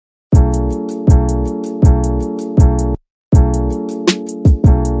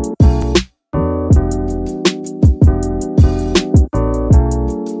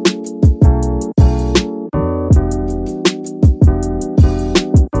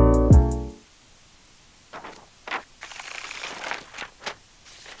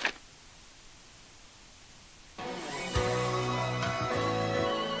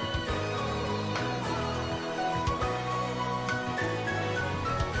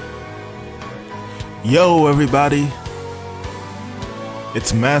Yo everybody,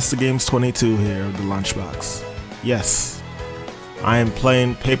 it's Master Games 22 here of the Lunchbox. Yes, I am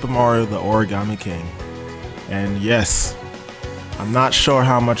playing Paper Mario the Origami King. And yes, I'm not sure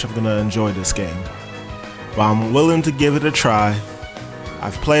how much I'm gonna enjoy this game, but I'm willing to give it a try.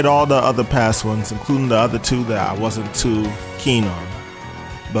 I've played all the other past ones, including the other two that I wasn't too keen on.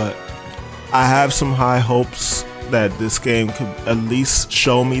 But I have some high hopes that this game could at least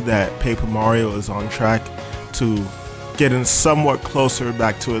show me that Paper Mario is on track to getting somewhat closer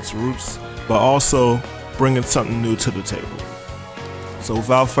back to its roots, but also bringing something new to the table. So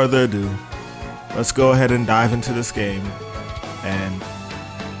without further ado, let's go ahead and dive into this game and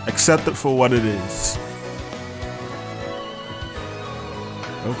accept it for what it is.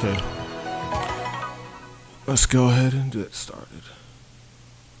 Okay, let's go ahead and get started.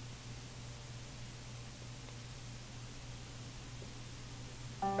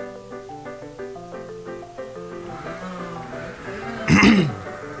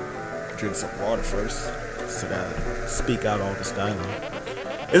 Drink some water first, so gotta speak out all this dialogue.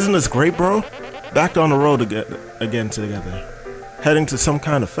 Isn't this great, bro? Back on the road again together, heading to some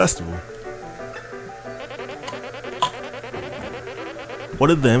kind of festival. What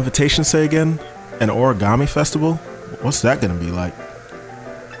did the invitation say again? An origami festival? What's that gonna be like?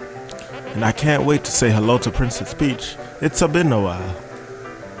 And I can't wait to say hello to Princess Peach. It's been a while.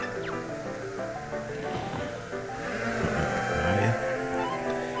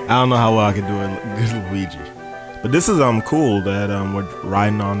 I don't know how well I can do it, Luigi. But this is cool that we're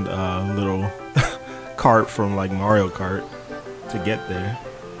riding on a little cart from like Mario Kart to get there.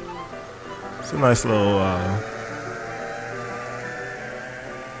 It's a nice little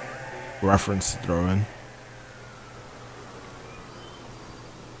reference to throw in.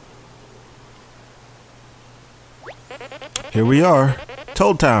 Here we are,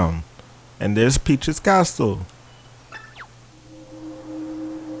 Toad Town, and there's Peach's castle.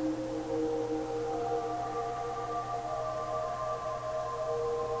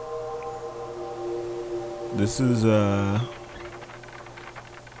 This is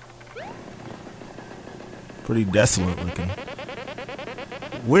pretty desolate looking.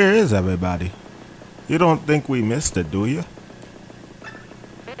 Where is everybody? You don't think we missed it, do you?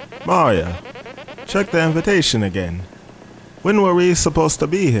 Mario, check the invitation again. When were we supposed to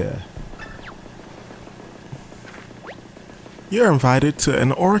be here? You're invited to an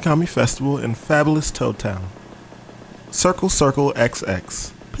origami festival in fabulous Toad Town. Circle Circle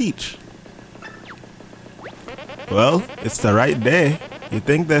XX. Peach. Well, it's the right day. You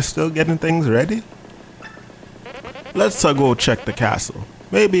think they're still getting things ready? Let's go check the castle.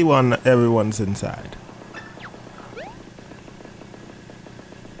 Maybe when everyone's inside.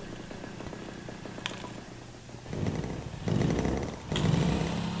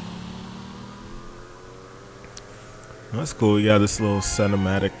 That's cool. You got this little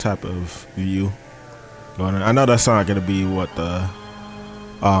cinematic type of view going on. I know that's not gonna be what the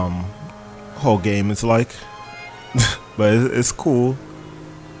whole game is like. But it's cool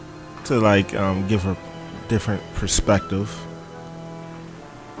to like give a different perspective.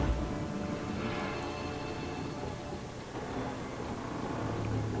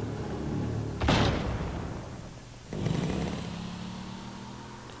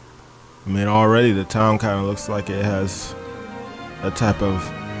 I mean, already the town kind of looks like it has a type of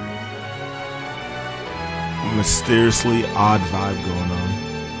mysteriously odd vibe going on,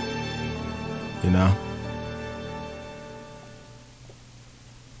 you know?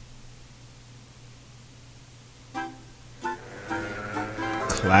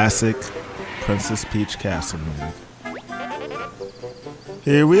 Classic Princess Peach Castle movie.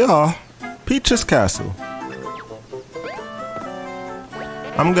 Here we are, Peach's Castle.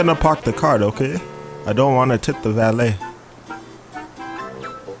 I'm gonna park the cart, okay? I don't want to tip the valet.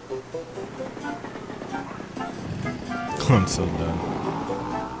 I'm so done.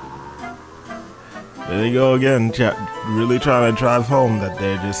 There you go again, really trying to drive home that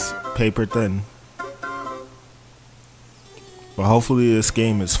they're just paper thin. But hopefully this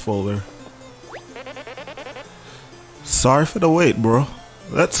game is fuller. Sorry for the wait, bro.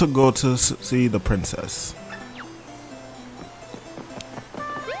 Let's go to see the princess.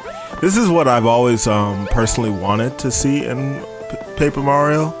 This is what I've always personally wanted to see in Paper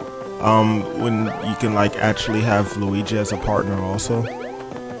Mario. When you can like actually have Luigi as a partner also.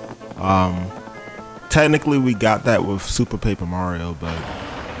 Technically we got that with Super Paper Mario, but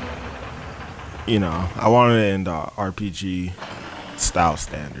you know, I wanted it in the RPG style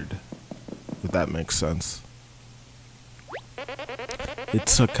standard, if that makes sense.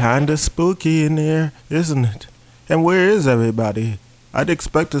 It's a kinda spooky in here, isn't it? And where is everybody? I'd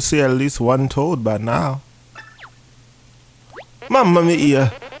expect to see at least one toad by now. Mamma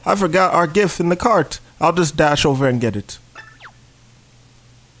mia! I forgot our gift in the cart. I'll just dash over and get it.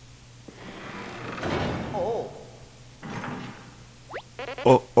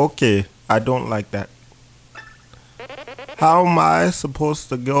 Oh, okay. I don't like that. How am I supposed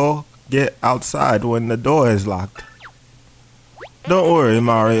to go get outside when the door is locked? Don't worry,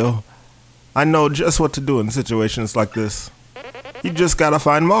 Mario. I know just what to do in situations like this. You just gotta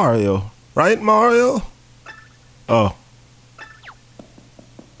find Mario. Right, Mario? Oh.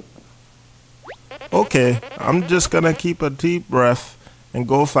 Okay, I'm just gonna keep a deep breath and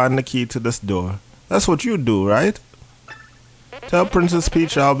go find the key to this door. That's what you do, right? Tell Princess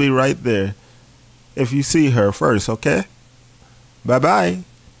Peach I'll be right there if you see her first, okay? Bye-bye.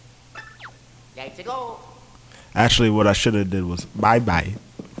 Let's go. Actually, what I should have did was bye-bye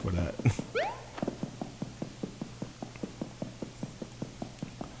for that.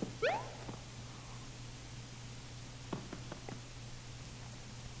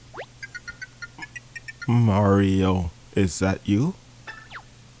 Mario, is that you?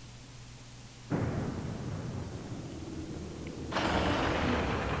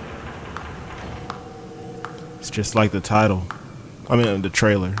 It's just like the title. I mean, the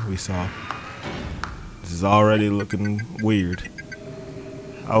trailer we saw. This is already looking weird.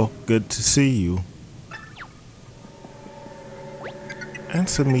 How good to see you.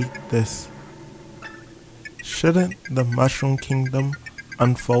 Answer me this. Shouldn't the Mushroom Kingdom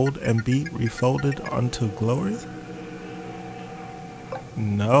unfold and be refolded unto glory?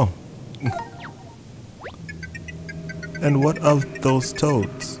 No. And what of those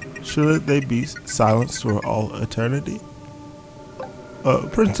toads? Shouldn't they be silenced for all eternity?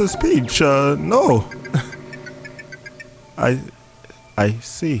 Princess Peach, no. I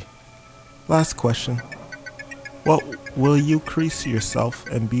see. Last question. What will you crease yourself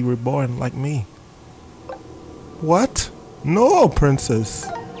and be reborn like me? What? No, Princess.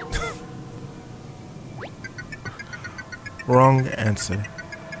 Wrong answer.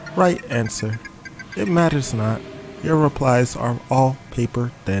 Right answer. It matters not. Your replies are all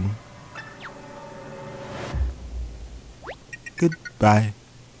paper thin. Goodbye.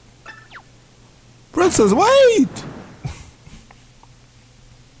 Princess, wait!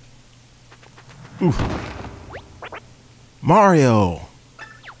 Oof. Mario!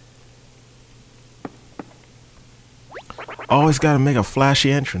 Always gotta make a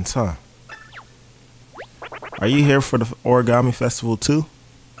flashy entrance, huh? Are you here for the Origami Festival too?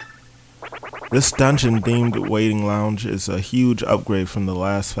 This dungeon-themed waiting lounge is a huge upgrade from the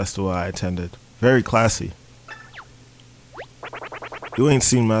last festival I attended. Very classy. You ain't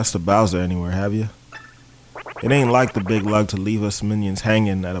seen Master Bowser anywhere, have you? It ain't like the big lug to leave us minions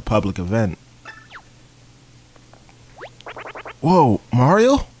hanging at a public event. Whoa,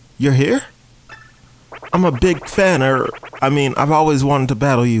 Mario? You're here? I'm a big fan, I've always wanted to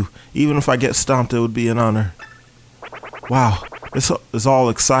battle you. Even if I get stomped, it would be an honor. Wow, this is all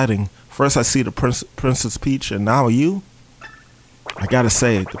exciting. First I see the Princess Peach, and now you? I gotta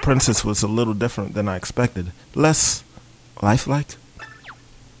say, the princess was a little different than I expected. Less lifelike.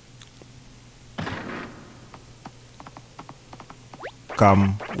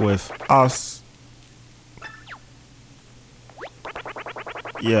 Come with us.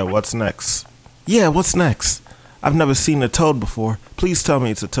 Yeah, what's next? Yeah, what's next? I've never seen a toad before. Please tell me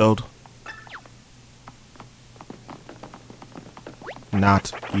it's a toad.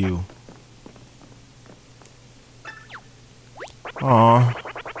 Not you. Aw,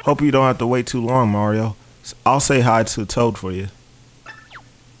 hope you don't have to wait too long, Mario. I'll say hi to Toad for you.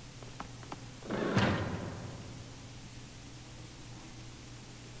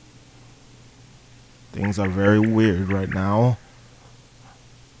 Things are very weird right now.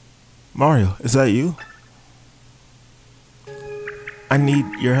 Mario, is that you? I need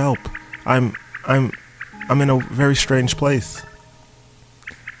your help. I'm in a very strange place.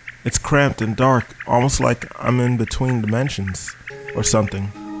 It's cramped and dark, almost like I'm in between dimensions or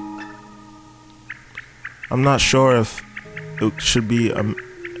something. I'm not sure if I should be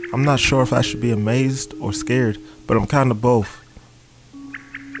amazed or scared, but I'm kind of both.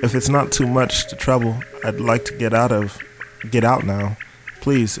 If it's not too much to trouble, I'd like to get out now.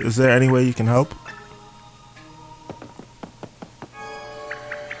 Please, is there any way you can help?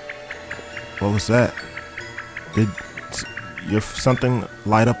 What was that? Did something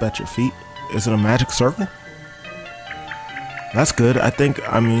light up at your feet? Is it a magic circle? That's good.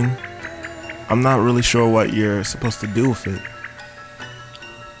 I'm not really sure what you're supposed to do with it.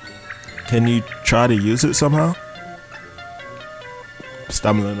 Can you try to use it somehow?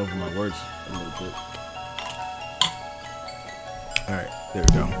 Stumbling over my words a little bit. Alright, there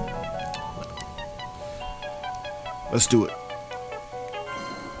we go. Let's do it.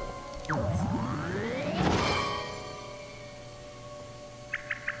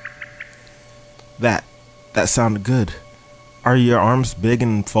 That sounded good. Are your arms big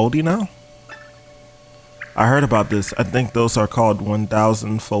and foldy now? I heard about this. I think those are called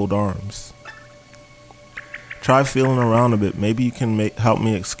 1,000 fold arms. Try feeling around a bit. Maybe you can help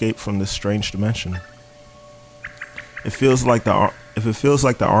me escape from this strange dimension. If it feels like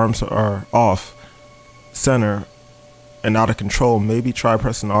the arms are off center and out of control, maybe try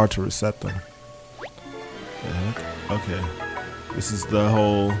pressing R to reset them. The heck? Okay. This is the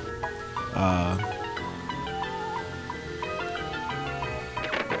whole oh.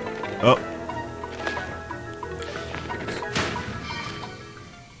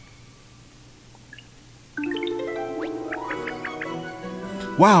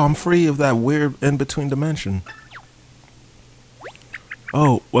 Wow, I'm free of that weird in-between dimension.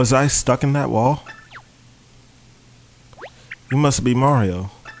 Oh, was I stuck in that wall? You must be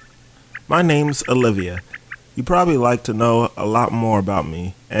Mario. My name's Olivia. You probably like to know a lot more about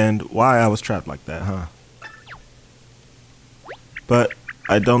me and why I was trapped like that, huh? But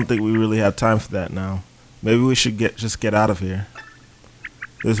I don't think we really have time for that now. Maybe we should just get out of here.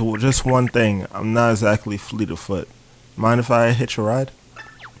 There's just one thing. I'm not exactly fleet of foot. Mind if I hitch a ride?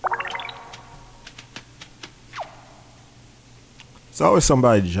 There's always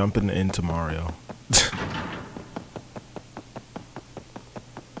somebody jumping into Mario.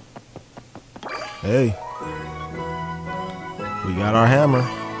 Hey. We got our hammer.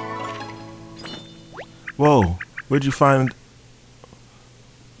 Whoa, where'd you find...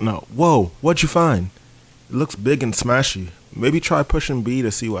 No, whoa, what'd you find? It looks big and smashy. Maybe try pushing B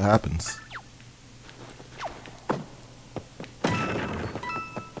to see what happens.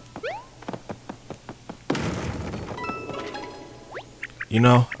 You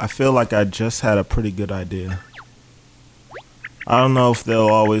know, I feel like I just had a pretty good idea. I don't know if they'll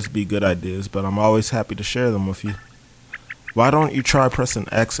always be good ideas, but I'm always happy to share them with you. Why don't you try pressing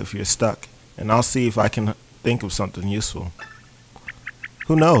X if you're stuck, and I'll see if I can think of something useful.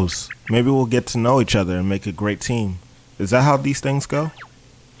 Who knows? Maybe we'll get to know each other and make a great team. Is that how these things go?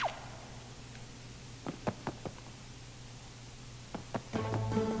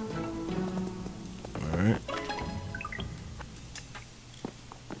 Alright.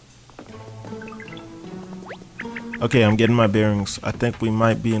 Okay, I'm getting my bearings. I think we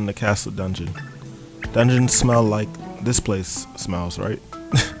might be in the castle dungeon. Dungeons smell like this place smells, right?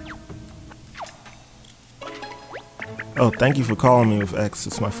 Oh, thank you for calling me with X.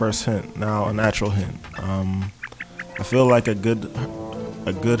 It's my first hint. Now a natural hint. I feel like a good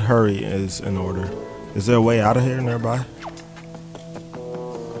hurry is in order. Is there a way out of here nearby?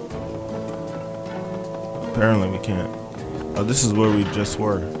 Apparently we can't. Oh, this is where we just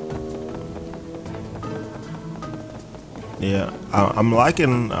were. Yeah, I'm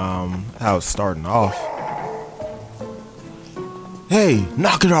liking how it's starting off. Hey,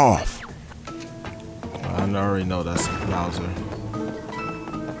 knock it off! I already know that's Bowser.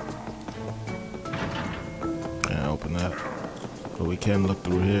 Can't open that, but we can look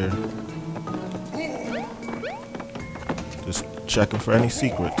through here. Just checking for any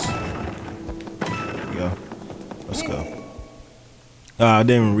secrets. There we go. Let's go. I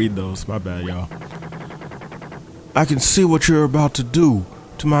didn't even read those. My bad, y'all. I can see what you're about to do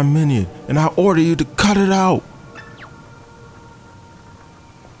to my minion, and I order you to cut it out.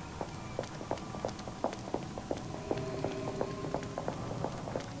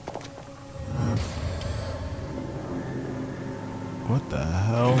 What the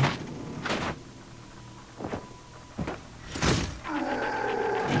hell?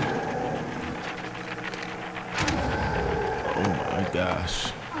 Oh my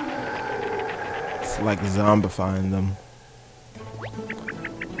gosh. It's like zombifying them.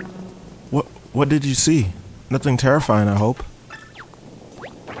 What did you see? Nothing terrifying, I hope.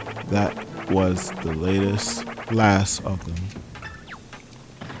 That was the last of them.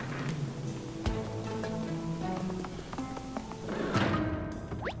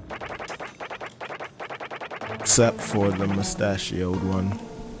 Except for the mustachioed one.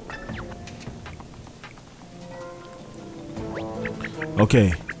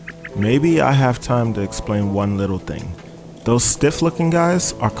 Okay, maybe I have time to explain one little thing. Those stiff-looking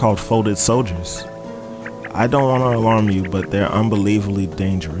guys are called folded soldiers. I don't want to alarm you, but they're unbelievably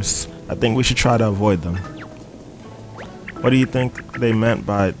dangerous. I think we should try to avoid them. What do you think they meant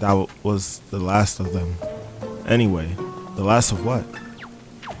by that was the last of them? Anyway, the last of what?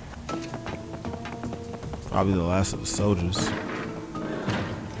 Probably the last of the soldiers.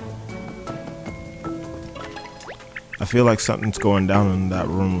 I feel like something's going down in that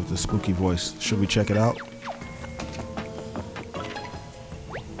room with the spooky voice. Should we check it out?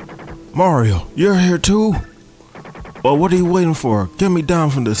 Mario, you're here too? Well, what are you waiting for? Get me down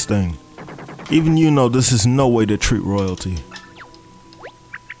from this thing. Even you know this is no way to treat royalty.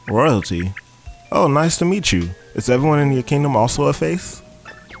 Royalty? Oh, nice to meet you. Is everyone in your kingdom also a face?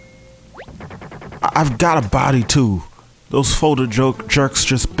 I've got a body too. Those folder jerks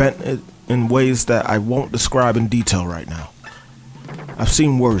just bent it in ways that I won't describe in detail right now. I've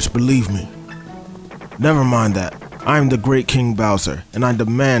seen worse, believe me. Never mind that. I am the great King Bowser, and I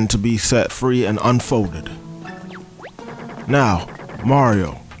demand to be set free and unfolded. Now,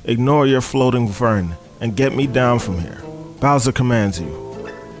 Mario, ignore your floating fern and get me down from here. Bowser commands you.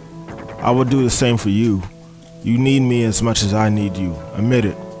 I will do the same for you. You need me as much as I need you. Admit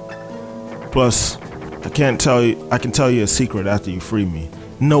it. Plus, I can tell you a secret after you free me.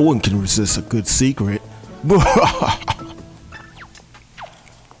 No one can resist a good secret. Alright,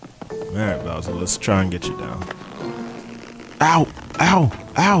 Bowser, let's try and get you down. Ow! Ow!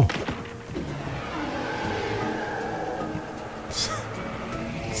 Ow!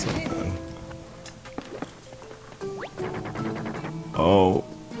 Oh,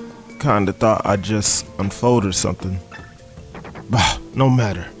 kinda thought I just unfolded something. Bah, no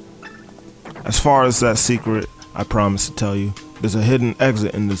matter. As far as that secret I promised to tell you, there's a hidden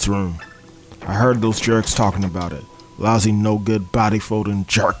exit in this room. I heard those jerks talking about it. Lousy, no good, body folding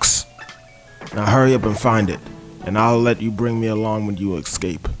jerks. Now hurry up and find it, and I'll let you bring me along when you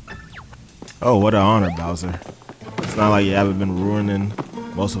escape. Oh, what an honor, Bowser. It's not like you haven't been ruining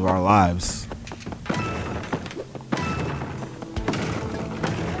most of our lives.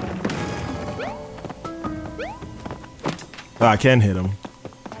 Oh, I can hit him.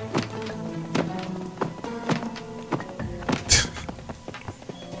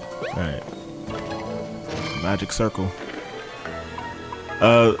 Alright. Magic circle.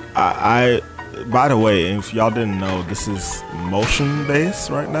 By the way, if y'all didn't know, this is motion based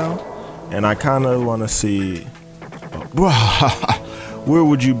right now, and I kind of want to see where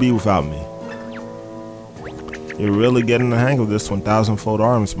would you be without me? You're really getting the hang of this 1,000-fold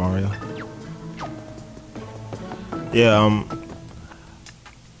arms, Mario. Yeah,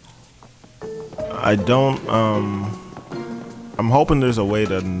 I don't, I'm hoping there's a way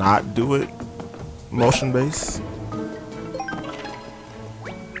to not do it motion based.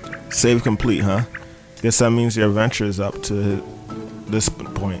 Save complete, huh? Guess that means your adventure is up to this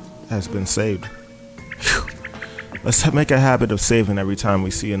point has been saved. Whew. Let's make a habit of saving every time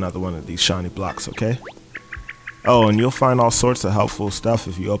we see another one of these shiny blocks, okay? Oh, and you'll find all sorts of helpful stuff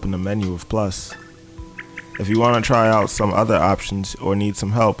if you open the menu with plus. If you want to try out some other options or need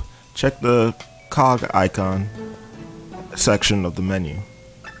some help, check the cog icon section of the menu.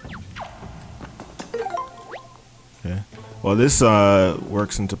 Okay. Well, this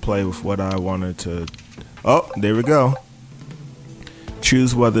works into play with what I wanted to... Oh, there we go.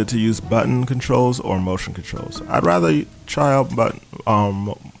 Choose whether to use button controls or motion controls. I'd rather try out button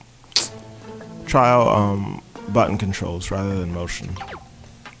controls rather than motion.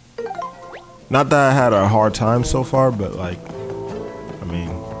 Not that I had a hard time so far, but like, I mean,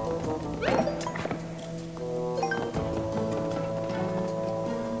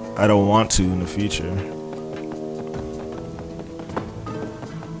 I don't want to in the future.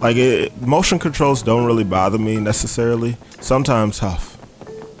 Like, motion controls don't really bother me necessarily. Sometimes huff.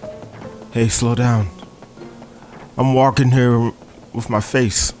 Hey, slow down. I'm walking here with my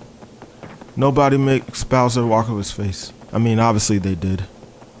face. Nobody makes Bowser walk with his face. I mean, obviously they did.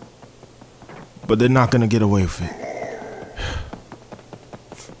 But they're not gonna get away with it.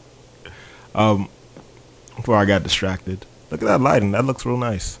 Before I got distracted. Look at that lighting. That looks real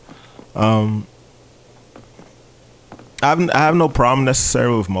nice. I have no problem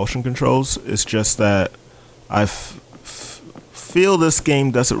necessarily with motion controls. It's just that I feel this game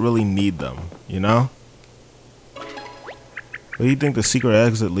doesn't really need them, you know? Where do you think the secret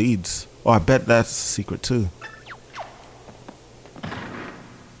exit leads? Oh, I bet that's the secret too.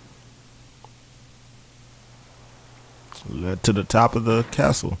 Led to the top of the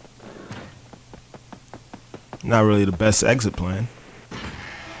castle. Not really the best exit plan.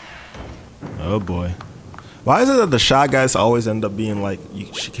 Oh boy. Why is it that the shy guys always end up being like,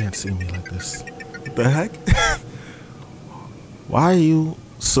 she can't see me like this? What the heck? Why are you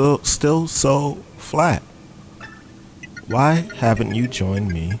still so flat? Why haven't you joined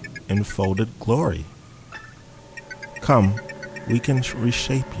me in folded glory? Come, we can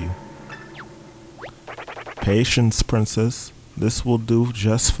reshape you. Patience, princess. This will do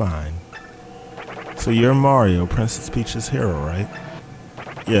just fine. So you're Mario, Princess Peach's hero, right?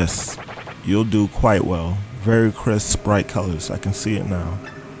 Yes, you'll do quite well. Very crisp, bright colors. I can see it now.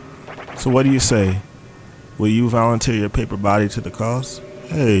 So what do you say? Will you volunteer your paper body to the cause?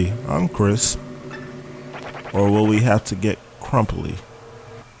 Hey, I'm crisp. Or will we have to get crumply?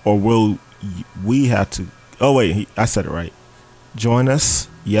 Or will we have to... Oh wait, I said it right. Join us,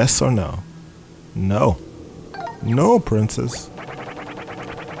 yes or no? No. No, princess.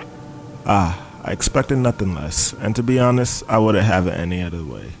 I expected nothing less, and to be honest, I wouldn't have it any other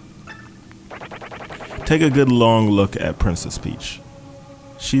way. Take a good long look at Princess Peach.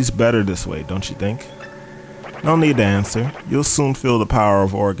 She's better this way, don't you think? No need to answer. You'll soon feel the power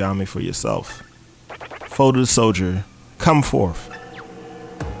of origami for yourself. Folded soldier, come forth.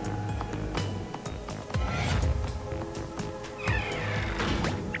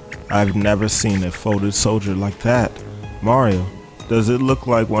 I've never seen a folded soldier like that. Mario, does it look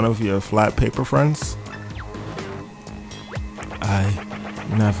like one of your flat paper friends? I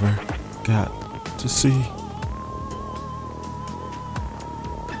never got to see.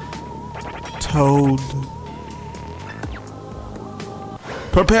 Toad.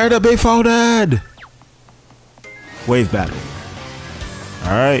 Prepare to be folded! Wave battle.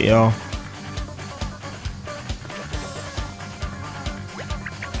 Alright, y'all.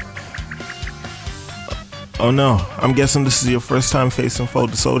 Oh no, I'm guessing this is your first time facing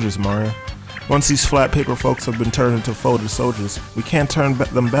folded soldiers, Mario. Once these flat paper folks have been turned into folded soldiers, we can't turn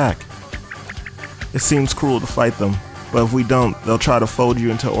them back. It seems cruel to fight them, but if we don't, they'll try to fold you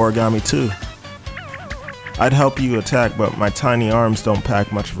into origami too. I'd help you attack, but my tiny arms don't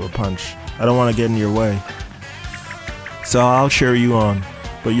pack much of a punch. I don't want to get in your way. So I'll cheer you on,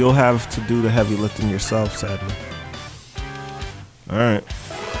 but you'll have to do the heavy lifting yourself, sadly. Alright.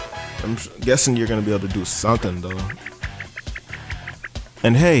 I'm guessing you're gonna be able to do something though.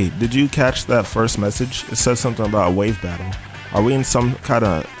 And hey, did you catch that first message? It said something about a wave battle. Are we in some kind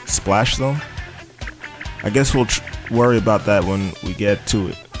of splash zone? I guess we'll worry about that when we get to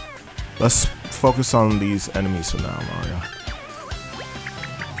it. Let's focus on these enemies for now, Mario.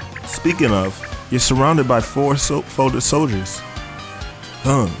 Speaking of, you're surrounded by 4 folded soldiers.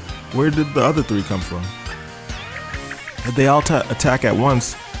 Where did the other 3 come from? If they all attack at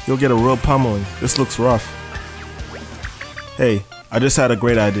once, you'll get a real pummeling. This looks rough. Hey, I just had a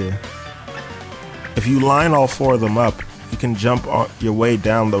great idea. If you line all 4 of them up, you can jump your way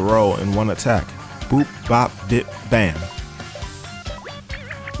down the row in one attack. Boop, bop, dip, bam.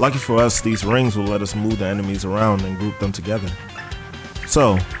 Lucky for us, these rings will let us move the enemies around and group them together.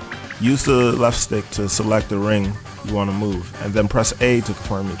 So, use the left stick to select the ring you want to move, and then press A to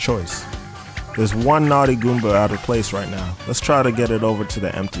confirm your choice. There's one naughty Goomba out of place right now. Let's try to get it over to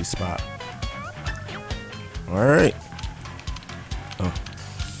the empty spot. Alright. Oh.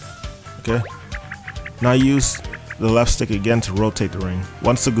 Okay. Now use the left stick again to rotate the ring.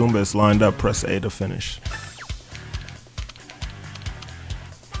 Once the Goomba is lined up, press A to finish.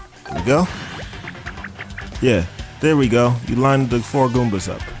 There we go. Yeah, there we go. You lined the 4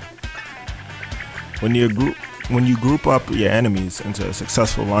 Goombas up. When you group up your enemies into a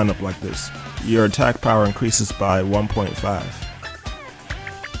successful lineup like this, your attack power increases by 1.5.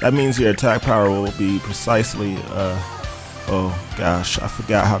 That means your attack power will be precisely, oh gosh, I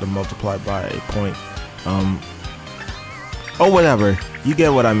forgot how to multiply by a point. Oh whatever, you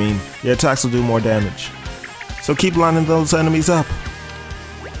get what I mean. Your attacks will do more damage. So keep lining those enemies up.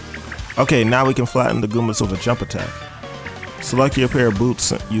 Okay, now we can flatten the Goombas with a jump attack. Select your pair of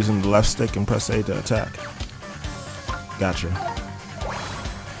boots using the left stick and press A to attack. Gotcha.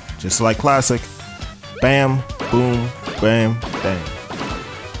 Just like classic. Bam, boom, bam, bam.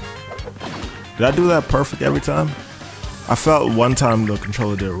 Did I do that perfect every time? I felt one time the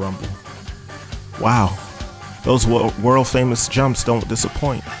controller did rumble. Wow, those world famous jumps don't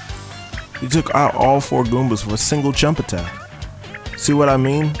disappoint. You took out all 4 Goombas with a single jump attack. See what I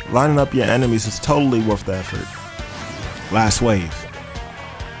mean? Lining up your enemies is totally worth the effort. Last wave.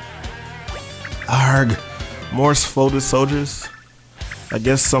 Arg! More folded soldiers? I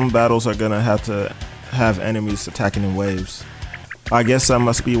guess some battles are gonna have to have enemies attacking in waves. I guess that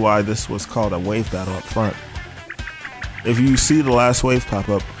must be why this was called a wave battle up front. If you see the last wave pop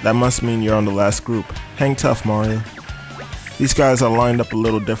up, that must mean you're on the last group. Hang tough, Mario. These guys are lined up a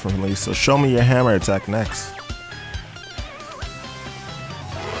little differently, so show me your hammer attack next.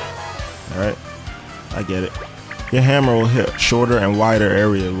 Alright, I get it. Your hammer will hit a shorter and wider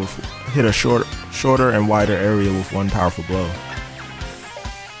area with one powerful blow.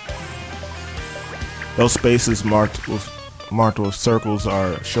 Those spaces marked with circles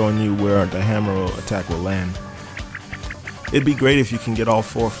are showing you where the hammer attack will land. It'd be great if you can get all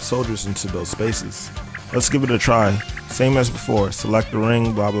 4 soldiers into those spaces. Let's give it a try. Same as before, select the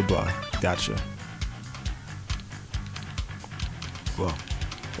ring, blah blah blah. Gotcha.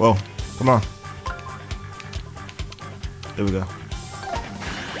 Whoa. Come on. There we go.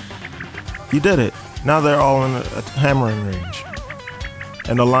 You did it. Now they're all in a hammering range.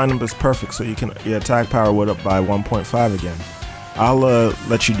 And the lineup is perfect, so your attack power went up by 1.5 again. I'll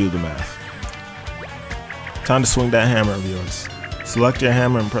let you do the math. Time to swing that hammer of yours. Select your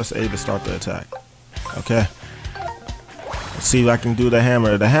hammer and press A to start the attack. Okay. Let's see if I can do the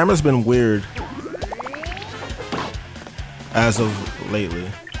hammer. The hammer's been weird as of lately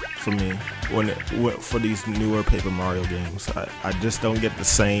for me for these newer Paper Mario games. I just don't get the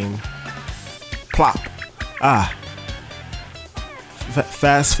same plop.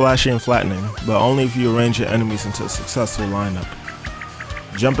 Fast, flashy, and flattening, but only if you arrange your enemies into a successful lineup.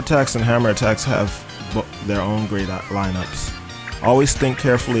 Jump attacks and hammer attacks have their own great lineups. Always think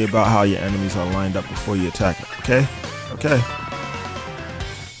carefully about how your enemies are lined up before you attack them, okay? Okay.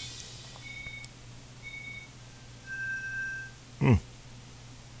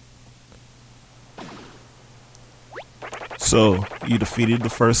 So, you defeated the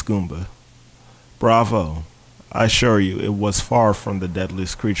first Goomba. Bravo. I assure you, it was far from the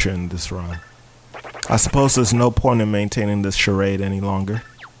deadliest creature in this run. I suppose there's no point in maintaining this charade any longer.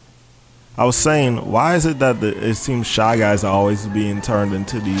 I was saying, why is it that it seems Shy Guys are always being turned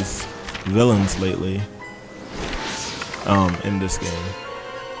into these villains lately? In this game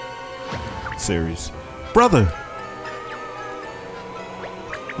series. Brother!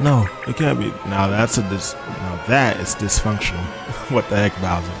 No, it can't be. Now that is dysfunctional. What the heck,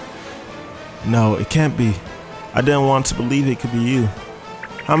 Bowser? No, it can't be. I didn't want to believe it could be you.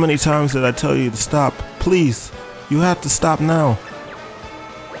 How many times did I tell you to stop? Please, you have to stop now.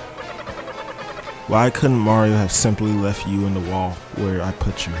 Why couldn't Mario have simply left you in the wall where I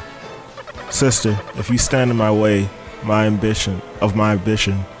put you? Sister, if you stand in my way, my ambition,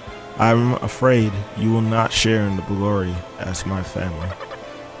 I'm afraid you will not share in the glory as my family.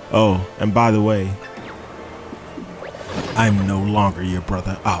 Oh, and by the way, I'm no longer your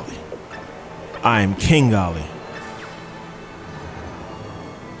brother Ollie. I am King Ollie.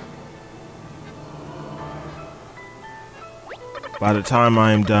 By the time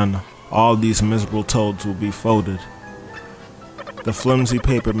I am done, all these miserable toads will be folded. The flimsy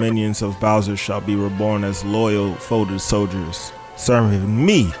paper minions of Bowser shall be reborn as loyal folded soldiers, serving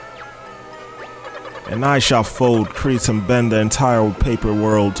me. And I shall fold, crease, and bend the entire paper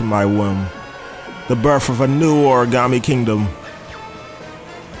world to my whim. The birth of a new Origami kingdom.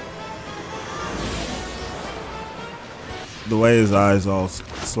 The way his eyes all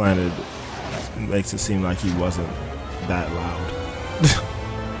slanted makes it seem like he wasn't that loud.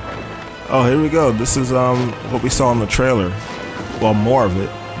 Oh, here we go. This is what we saw in the trailer. Well, more of it,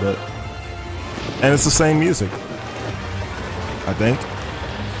 and it's the same music, I think.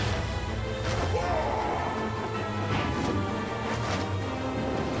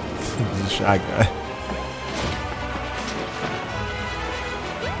 He's a Shy Guy.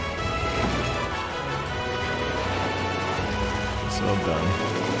 So done.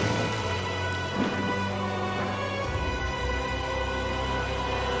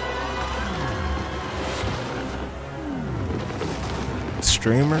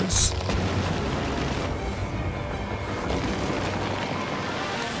 Streamers?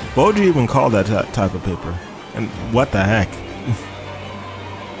 What would you even call that type of paper? And what the heck?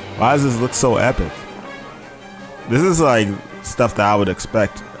 Why does this look so epic? This is like stuff that I would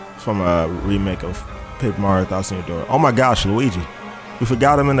expect from a remake of Paper Mario Thousand Year Door. Oh my gosh, Luigi. We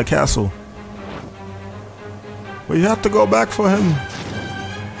forgot him in the castle. Well, you have to go back for him.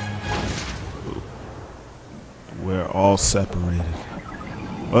 We're all separated.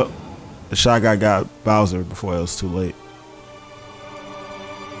 Well, the Shy Guy got Bowser before it was too late.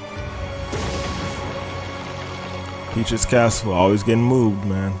 Peach's castle always getting moved,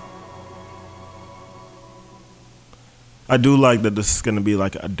 man. I do like that this is going to be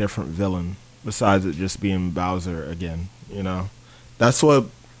like a different villain besides it just being Bowser again, you know. That's what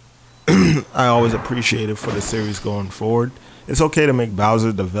I always appreciated for the series going forward. It's okay to make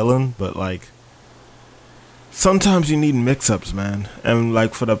Bowser the villain, but like sometimes you need mix-ups, man. And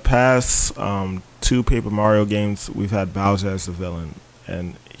like for the past 2 Paper Mario games, we've had Bowser as the villain,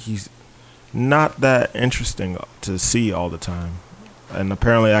 and he's not that interesting to see all the time. And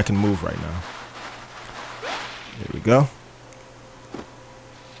apparently I can move right now. Here we go.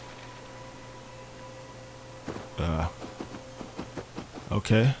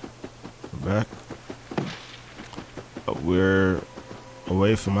 Okay, we're back. We're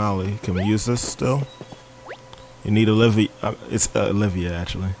away from Ollie. Can we use this still? You need Olivia. It's Olivia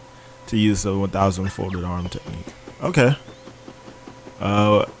actually, to use the 1000 folded arm technique. Okay.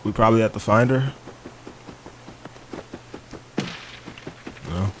 We probably have to find her.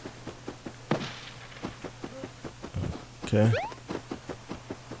 No. Okay.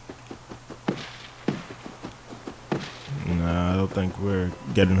 Nah, I don't think we're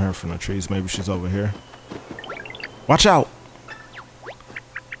getting her from the trees. Maybe she's over here. Watch out!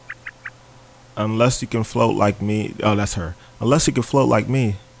 Unless you can float like me. Oh, that's her. Unless you can float like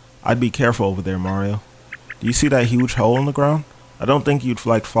me, I'd be careful over there, Mario. Do you see that huge hole in the ground? I don't think you'd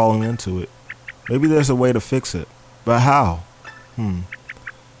like falling into it. Maybe there's a way to fix it. But how?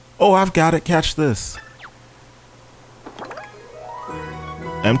 Oh, I've got it. Catch this.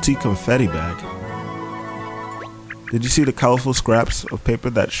 Empty confetti bag. Did you see the colorful scraps of paper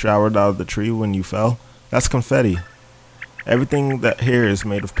that showered out of the tree when you fell? That's confetti. Everything that here is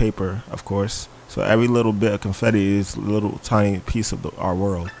made of paper, of course. So every little bit of confetti is a little tiny piece of our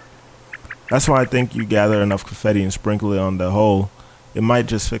world. That's why I think you gather enough confetti and sprinkle it on the hole. It might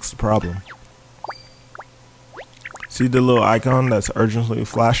just fix the problem. See the little icon that's urgently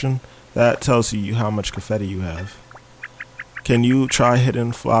flashing? That tells you how much confetti you have. Can you try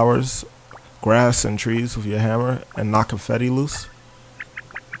hitting flowers, grass, and trees with your hammer and knock confetti loose?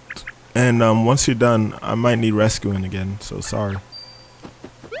 And once you're done, I might need rescuing again, so sorry.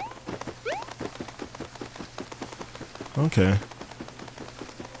 Okay.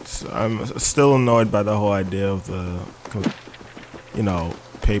 So I'm still annoyed by the whole idea of the,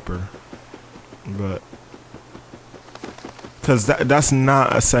 paper. But, because that's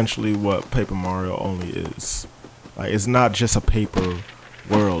not essentially what Paper Mario only is. Like, it's not just a paper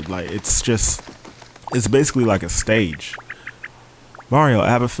world. Like, it's basically like a stage. Mario, I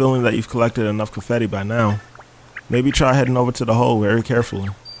have a feeling that you've collected enough confetti by now. Maybe try heading over to the hole very carefully.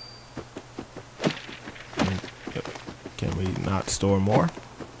 Can we not store more?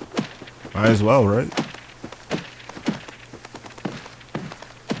 Might as well, right?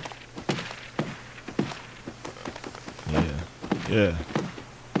 Yeah.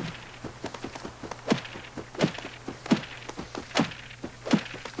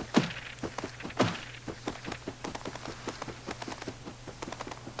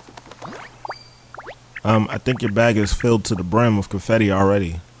 I think your bag is filled to the brim with confetti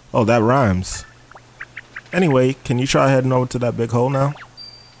already. Oh, that rhymes. Anyway, can you try heading over to that big hole now?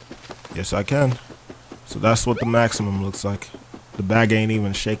 Yes, I can. So that's what the maximum looks like. The bag ain't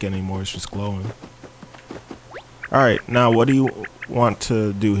even shaking anymore, it's just glowing. Alright, now what do you want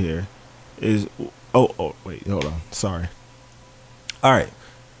to do here? Wait, hold on. Sorry. Alright.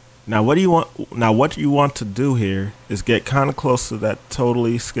 Now what you want to do here is get kinda close to that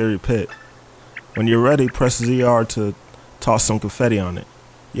totally scary pit. When you're ready, press ZR to toss some confetti on it.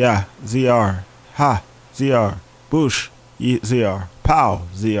 Yeah, ZR. Ha, ZR. Boosh, ZR. Pow,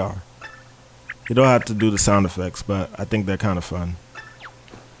 ZR. You don't have to do the sound effects, but I think they're kind of fun.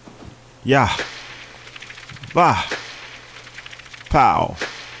 Yeah. Bah. Pow.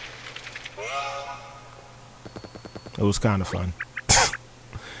 It was kind of fun.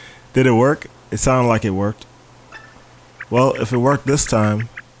 Did it work? It sounded like it worked. Well, if it worked this time,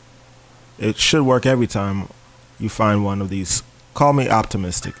 it should work every time you find one of these. Call me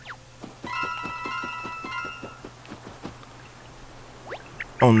optimistic.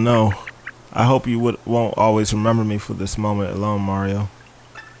 Oh no. I hope you won't always remember me for this moment alone, Mario.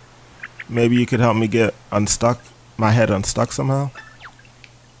 Maybe you could help me get unstuck, my head unstuck somehow?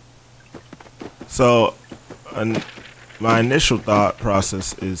 So, my initial thought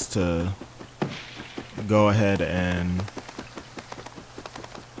process is to go ahead and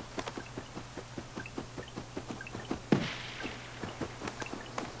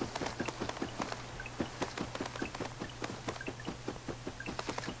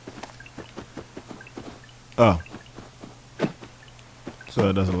so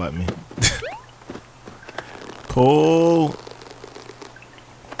it doesn't let me. Pull.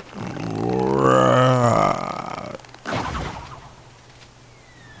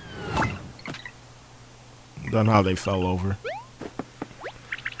 Don't know how they fell over.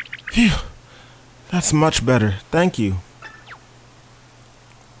 Phew. That's much better. Thank you.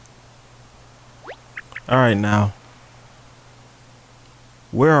 Alright now.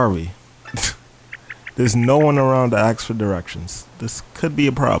 Where are we? There's no one around to ask for directions. This could be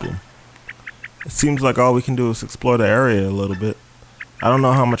a problem. It seems like all we can do is explore the area a little bit. I don't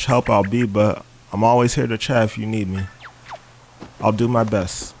know how much help I'll be, but I'm always here to chat if you need me. I'll do my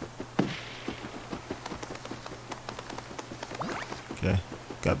best. Okay,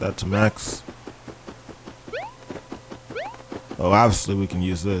 got that to max. Oh, obviously we can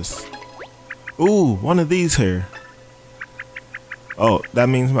use this. Ooh, one of these here. Oh, that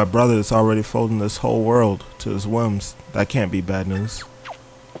means my brother is already folding this whole world to his whims. That can't be bad news.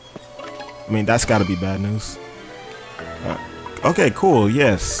 I mean, that's gotta be bad news. Okay, cool,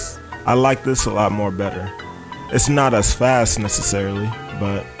 yes. I like this a lot more better. It's not as fast necessarily,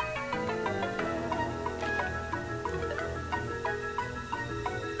 but...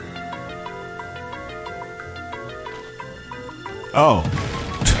 Oh.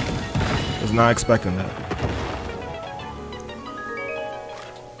 Was not expecting that.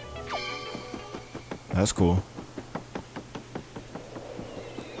 That's cool.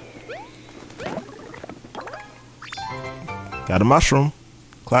 Got a mushroom.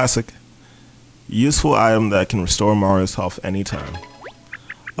 Classic. Useful item that can restore Mario's health anytime.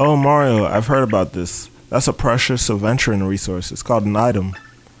 Oh, Mario, I've heard about this. That's a precious adventuring resource. It's called an item.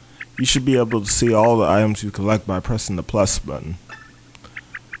 You should be able to see all the items you collect by pressing the plus button.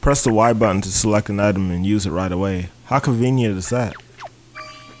 Press the Y button to select an item and use it right away. How convenient is that?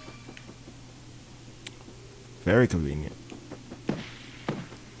 Very convenient.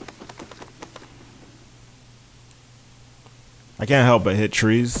 I can't help but hit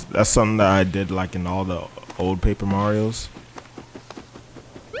trees. That's something that I did like in all the old Paper Marios.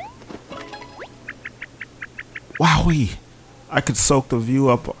 Wowee! I could soak the view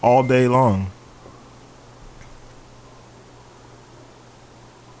up all day long.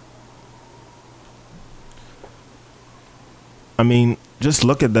 I mean, just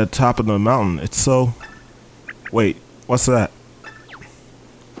look at the top of the mountain. It's so... Wait, what's that?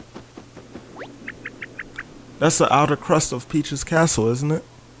 That's the outer crust of Peach's castle, isn't it?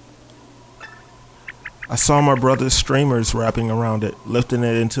 I saw my brother's streamers wrapping around it, lifting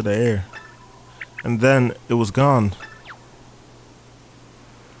it into the air. And then it was gone.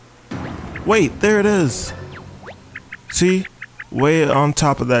 Wait, there it is. See? Way on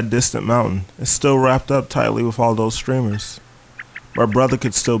top of that distant mountain. It's still wrapped up tightly with all those streamers. My brother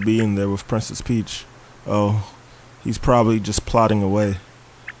could still be in there with Princess Peach. Oh, he's probably just plodding away.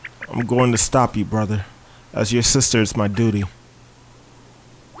 I'm going to stop you, brother. As your sister, it's my duty.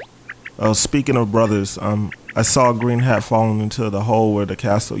 Oh, speaking of brothers, I saw a green hat falling into the hole where the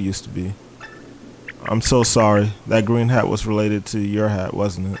castle used to be. I'm so sorry. That green hat was related to your hat,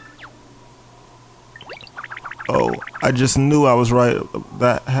 wasn't it? Oh, I just knew I was right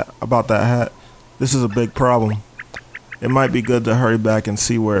about that hat. This is a big problem. It might be good to hurry back and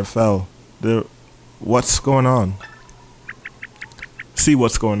see where it fell. What's going on? See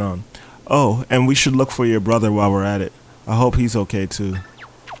what's going on. Oh, and we should look for your brother while we're at it. I hope he's okay too.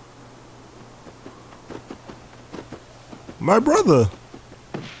 My brother!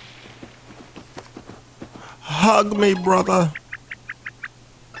 Hug me, brother!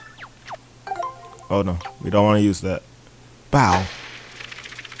 Oh no, we don't want to use that. Bow.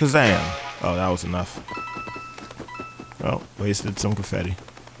 Kazam! Oh, that was enough. Oh, wasted some confetti.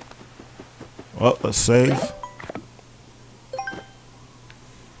 Well, let's save.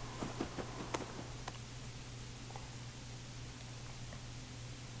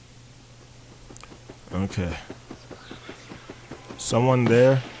 Okay. Someone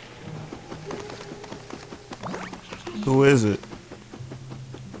there? Who is it?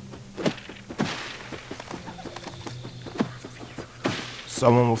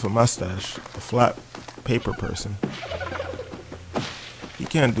 Someone with a mustache. A flat paper person. He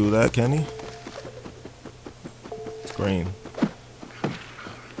can't do that, can he? It's green.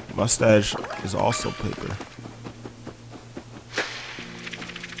 Mustache is also paper.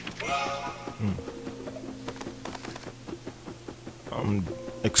 I'm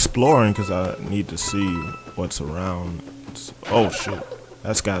exploring because I need to see what's around. Oh shit,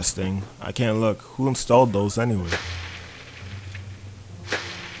 that's got a sting. I can't look. Who installed those anyway?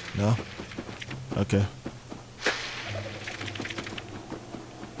 No? Okay.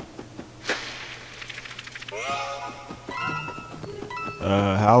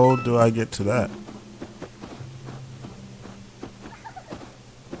 How do I get to that?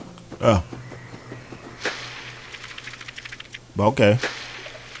 Oh. Okay.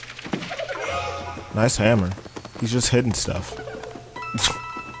 Nice hammer. He's just hitting stuff.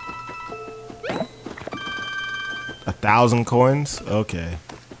 1,000 coins? Okay.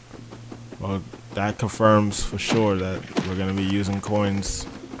 Well, that confirms for sure that we're gonna be using coins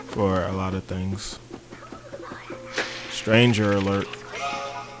for a lot of things. Stranger alert.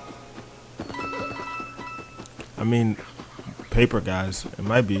 I mean, paper guys. It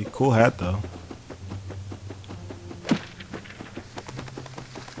might be. Cool hat though.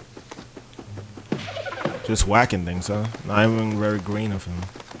 Just whacking things, huh? Not even very green of him.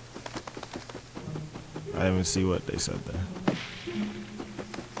 I didn't even see what they said there.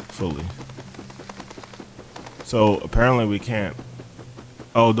 Fully. So apparently we can't.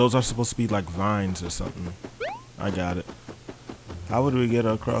 Oh, those are supposed to be like vines or something. I got it. How would we get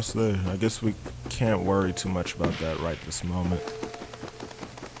across there? I guess we can't worry too much about that right this moment.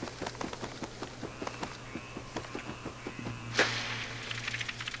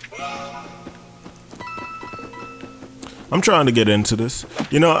 I'm trying to get into this.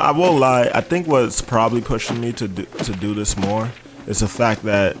 You know, I won't lie. I think what's probably pushing me to do this more is the fact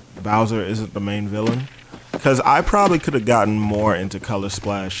that Bowser isn't the main villain. Because I probably could have gotten more into Color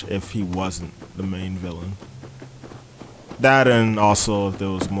Splash if he wasn't the main villain. That, and also if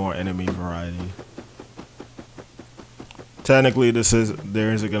there was more enemy variety. Technically,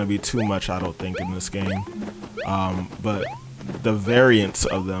 there isn't going to be too much, I don't think, in this game. But the variants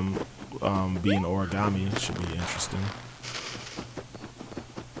of them being origami should be interesting.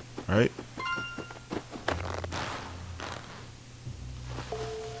 Alright.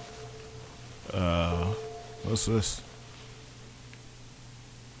 What's this?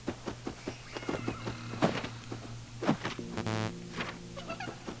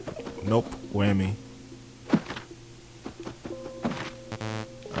 Nope. Whammy.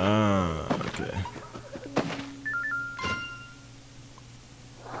 Okay.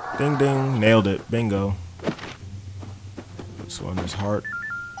 Ding ding. Nailed it. Bingo. This one is heart.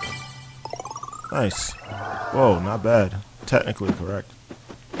 Nice. Whoa, not bad. Technically correct.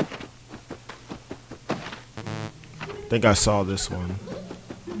 I think I saw this one.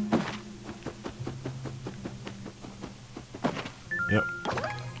 Yep.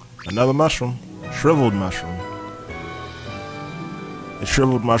 Another mushroom. Shriveled mushroom. A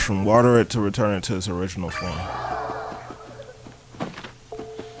shriveled mushroom. Water it to return it to its original form.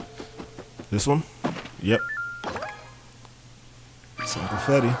 This one? Yep. Some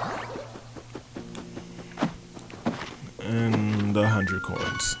confetti. And 100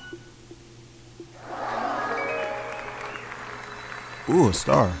 coins. Ooh, a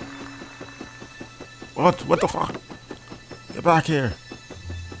star. What? What the fuck? Get back here.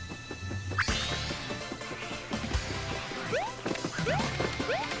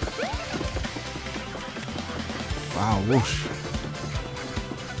 Wow, whoosh.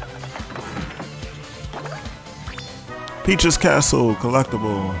 Peach's Castle,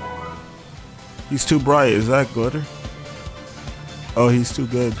 collectible. He's too bright, is that glitter? Oh, he's too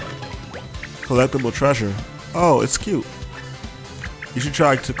good. Collectible treasure. Oh, it's cute. You should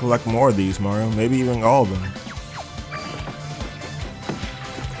try to collect more of these, Mario. Maybe even all of them.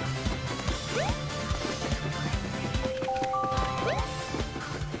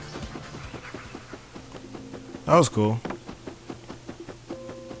 That was cool.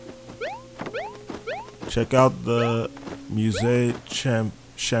 Check out the Musée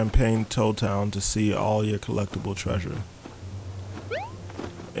Champagne Toad Town to see all your collectible treasure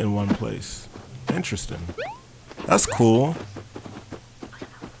in one place. Interesting. That's cool.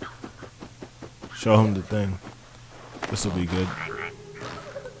 Show him the thing. This will be good.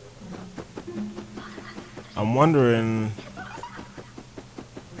 I'm wondering...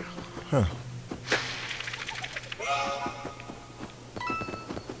 Huh.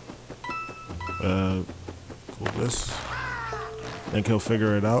 Cool this. Think he'll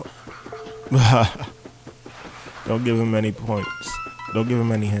figure it out? Don't give him any points. Don't give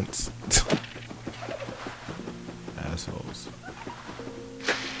him any hints. Assholes.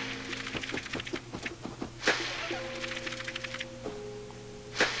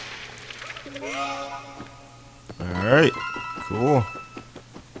 Alright. Cool.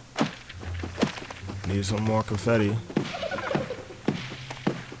 Need some more confetti.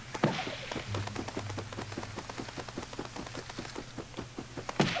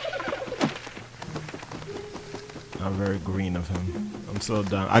 Not very green of him. I'm so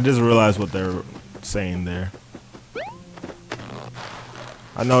done. I just realized what they're saying there.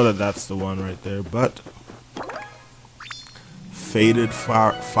 I know that that's the one right there, but faded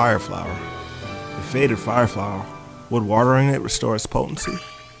fire flower. A faded fire flower. Would watering it restore its potency?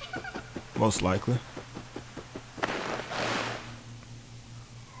 Most likely.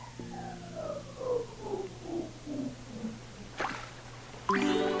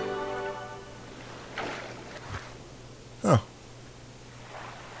 Huh.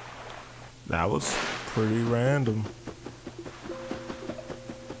 That was pretty random.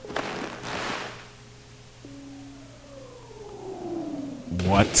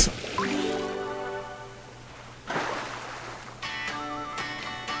 What?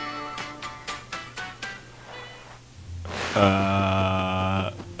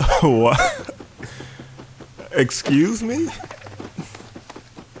 What? Excuse me?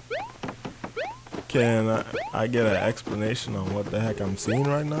 Can I get an explanation on what the heck I'm seeing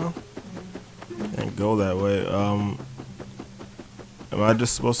right now? Can't go that way. Am I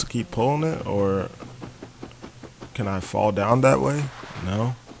just supposed to keep pulling it, or can I fall down that way?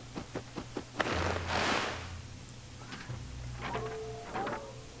 No.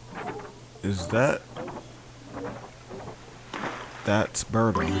 Is that... That's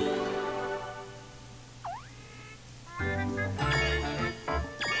Birdie.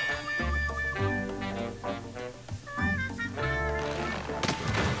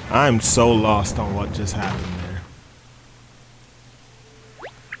 I'm so lost on what just happened there.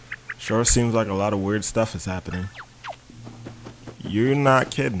 Sure seems like a lot of weird stuff is happening. You're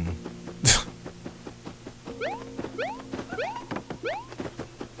not kidding.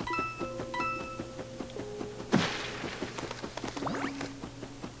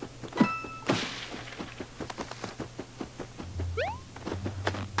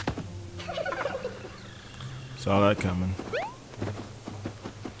 Saw that coming.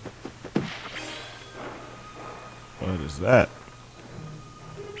 What is that?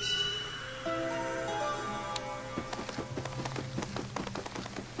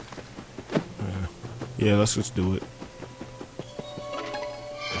 Yeah, let's just do it.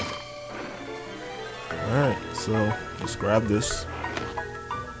 Alright, so let's grab this.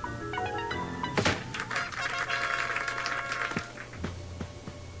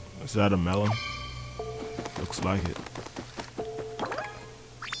 Is that a melon? Looks like it.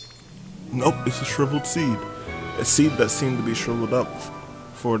 Nope, it's a shriveled seed. A seed that seemed to be shriveled up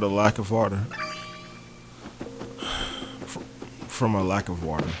for the lack of water. From a lack of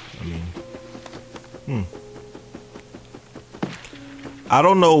water, I mean. I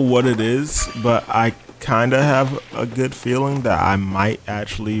don't know what it is, but I kind of have a good feeling that I might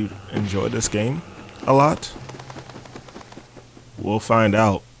actually enjoy this game a lot. We'll find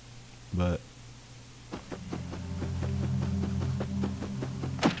out, but...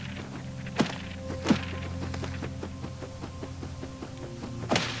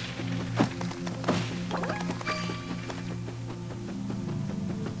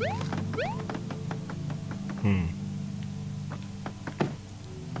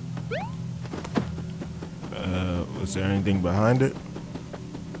 is there anything behind it?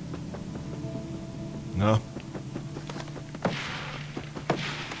 No.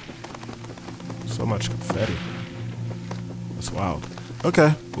 So much confetti. That's wild.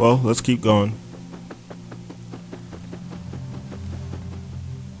 Okay, well, let's keep going.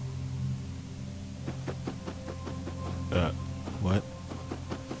 What?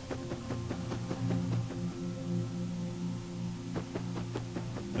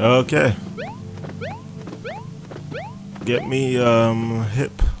 Okay. Get me,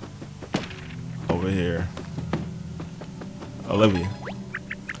 hip over here. Olivia.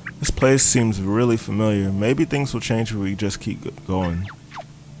 This place seems really familiar. Maybe things will change if we just keep going.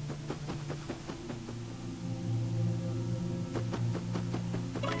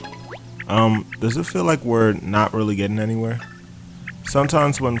 Does it feel like we're not really getting anywhere?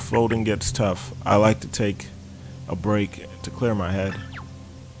 Sometimes when folding gets tough, I like to take a break to clear my head.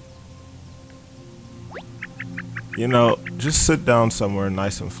 You know, just sit down somewhere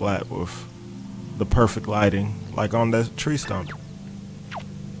nice and flat with the perfect lighting, like on that tree stump.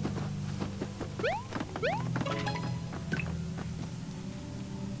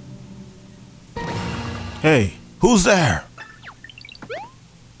 Hey, who's there?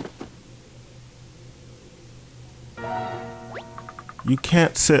 You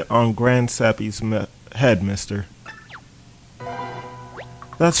can't sit on Grand Sappy's head, mister.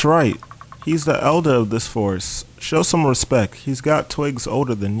 That's right. He's the elder of this forest. Show some respect. He's got twigs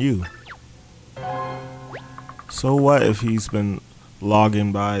older than you. So what if he's been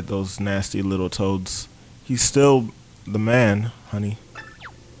logging by those nasty little toads? He's still the man, honey.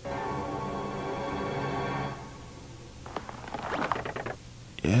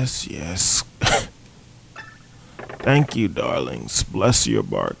 Yes, yes. Thank you, darlings. Bless your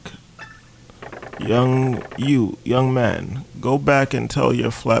bark. Young man, go back and tell your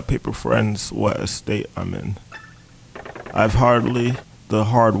flat paper friends what a state I'm in. I've hardly the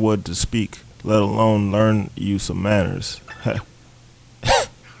hardwood to speak, let alone learn you some manners.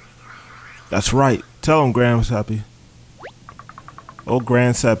 That's right. Tell him, Grand Sappy. Old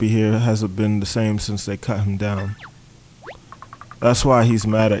Grand Sappy here hasn't been the same since they cut him down. That's why he's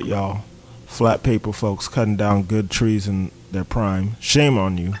mad at y'all. Flat paper folks cutting down good trees in their prime. Shame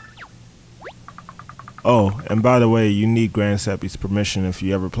on you. Oh, and by the way, you need Grand Sappy's permission if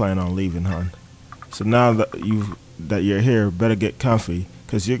you ever plan on leaving, hon. So now that you're here, better get comfy,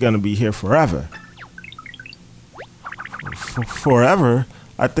 cause you're gonna be here forever. Forever?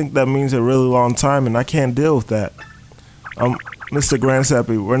 I think that means a really long time, and I can't deal with that. Mr. Grand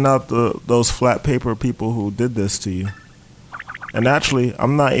Sappy, we're not those flat paper people who did this to you. And actually,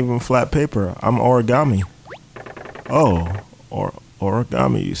 I'm not even flat paper. I'm origami. Oh,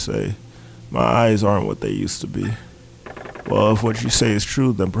 origami, you say? My eyes aren't what they used to be. Well, if what you say is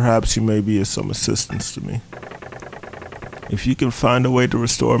true, then perhaps you may be of some assistance to me. If you can find a way to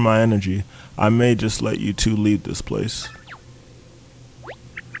restore my energy, I may just let you two leave this place.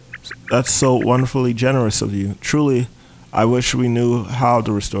 That's so wonderfully generous of you. Truly, I wish we knew how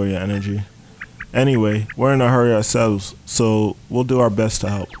to restore your energy. Anyway, we're in a hurry ourselves, so we'll do our best to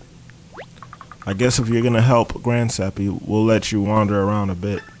help. I guess if you're gonna help Grand Sappy, we'll let you wander around a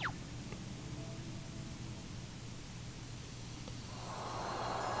bit.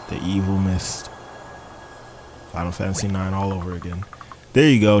 The evil mist. Final Fantasy IX all over again. There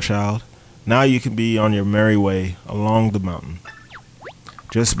you go, child. Now you can be on your merry way along the mountain.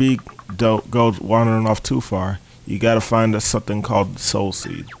 Don't go wandering off too far. You gotta find us something called the Soul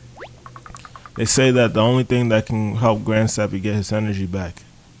Seed. They say that the only thing that can help Grand Sappy get his energy back.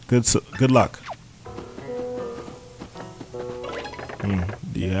 Good luck.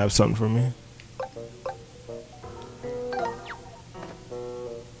 Do you have something for me?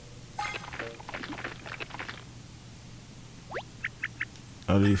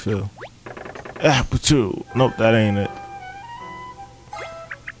 How do you feel? Apatu. Nope, that ain't it.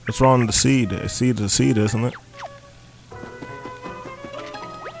 What's wrong with the seed? A seed's a seed, isn't it?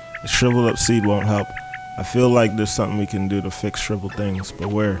 A shriveled up seed won't help. I feel like there's something we can do to fix shriveled things, but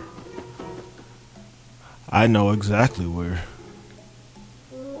where? I know exactly where.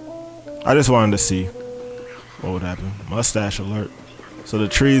 I just wanted to see what would happen. Mustache alert. So the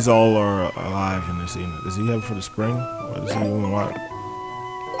trees all are alive in this evening. Does he have it for the spring? Or does he even want?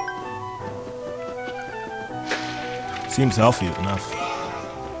 Seems healthy enough.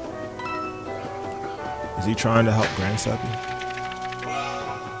 Is he trying to help Grand Sappy?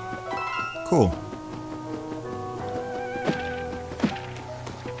 Cool.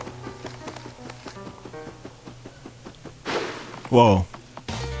 Whoa.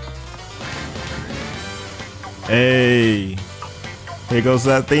 Hey. Here goes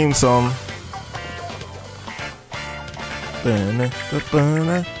that theme song.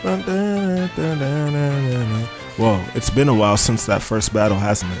 Whoa, it's been a while since that first battle,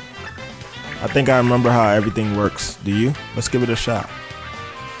 hasn't it? I think I remember how everything works. Do you? Let's give it a shot.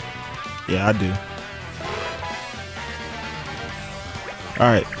 Yeah, I do.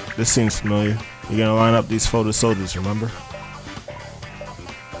 Alright, this seems familiar. You're gonna line up these folded soldiers, remember?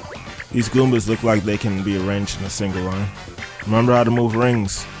 These Goombas look like they can be arranged in a single line. Remember how to move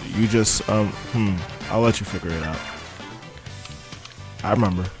rings? You just, I'll let you figure it out. I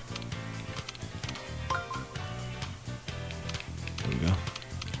remember. There we go.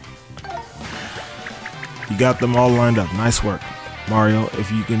 You got them all lined up. Nice work. Mario,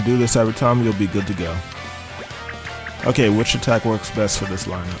 if you can do this every time, you'll be good to go. Okay, which attack works best for this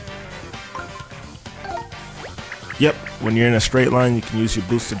lineup? Yep, when you're in a straight line, you can use your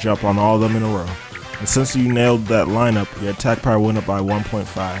boost to jump on all of them in a row. And since you nailed that lineup, your attack power went up by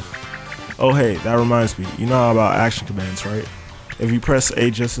 1.5. Oh hey, that reminds me, you know about action commands, right? If you press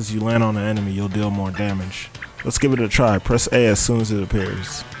A just as you land on an enemy, you'll deal more damage. Let's give it a try. Press A as soon as it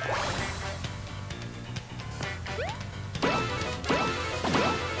appears.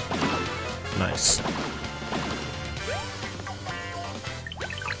 Nice.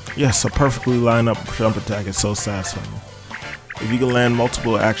 Yes, a perfectly lined up jump attack is so satisfying. If you can land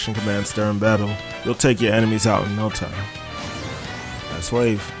multiple action commands during battle, you'll take your enemies out in no time. Nice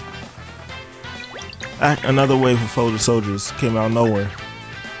wave. Another wave of folded soldiers came out of nowhere.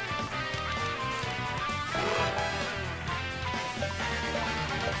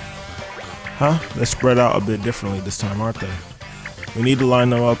 Huh? They're spread out a bit differently this time, aren't they? We need to line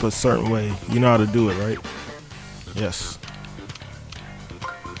them up a certain way. You know how to do it, right? Yes.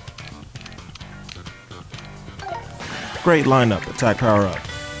 Great lineup. Attack power up.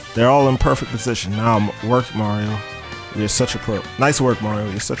 They're all in perfect position. Now work, Mario. You're such a pro. Nice work, Mario.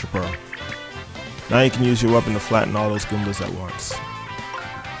 You're such a pro. Now you can use your weapon to flatten all those Goombas at once.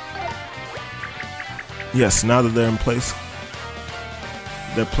 Yes, now that they're in place,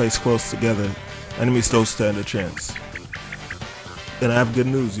 they're placed close together. Enemies don't stand a chance. Then I have good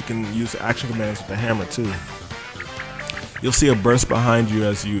news. You can use action commands with the hammer too. You'll see a burst behind you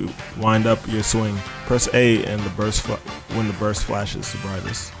as you wind up your swing. Press A and the burst when the burst flashes the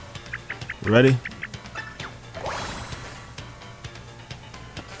brightest. You ready?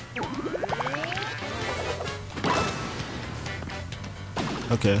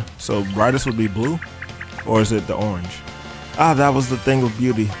 Okay, so brightest would be blue, or is it the orange? Ah, that was the thing with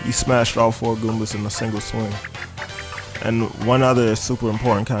beauty. You smashed all 4 Goombas in a single swing. And one other super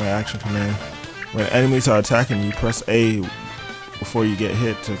important kind of action command. When enemies are attacking you, press A before you get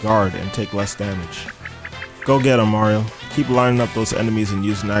hit to guard and take less damage. Go get them, Mario. Keep lining up those enemies and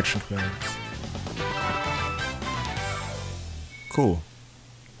using action commands. Cool.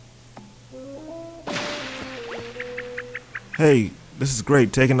 Hey, this is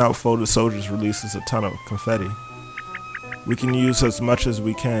great. Taking out folded soldiers releases a ton of confetti. We can use as much as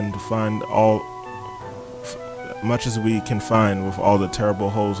we can to find much as we can find with all the terrible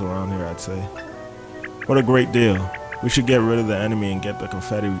holes around here, I'd say. What a great deal. We should get rid of the enemy and get the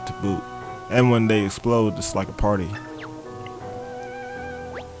confetti to boot. And when they explode, it's like a party.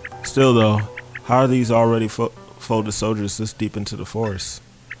 Still though, how are these already folded soldiers this deep into the forest?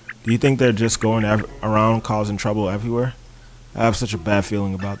 Do you think they're just going around causing trouble everywhere? I have such a bad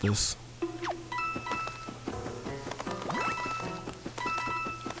feeling about this.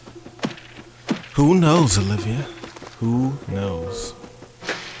 Who knows, Olivia? Who knows?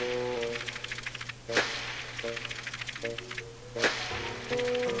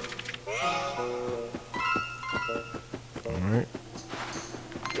 Alright.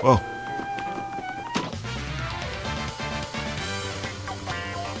 Whoa.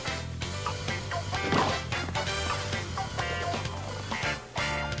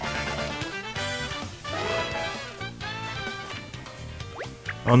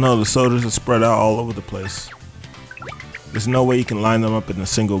 Oh no, the soldiers are spread out all over the place. There's no way you can line them up in a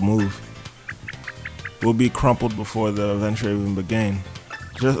single move. We'll be crumpled before the adventure even began.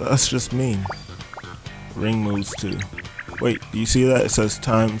 That's just mean. Ring moves too. Wait, do you see that? It says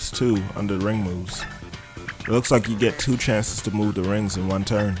 ×2 under ring moves. It looks like you get 2 chances to move the rings in one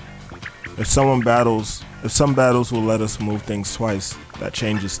turn. If some battles will let us move things twice, that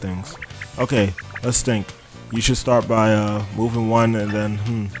changes things. Okay, let's think. You should start by moving one and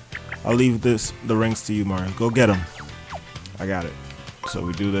then, I'll leave the rings to you, Mario. Go get them. I got it. So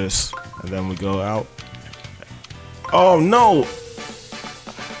we do this, and then we go out. Oh no!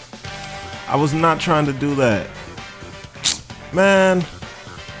 I was not trying to do that. Man.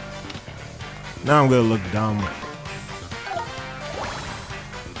 Now I'm gonna look dumb.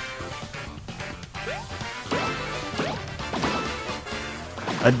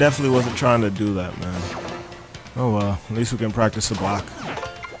 I definitely wasn't trying to do that, man. Oh well, at least we can practice the block.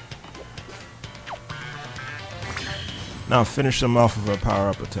 Now finish them off with a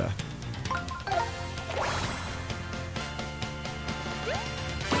power-up attack.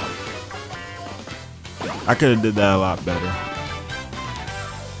 I could have did that a lot better.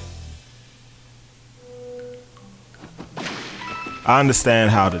 I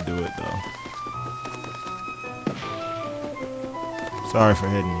understand how to do it though. Sorry for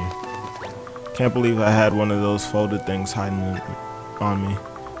hitting you. Can't believe I had one of those folded things hiding on me.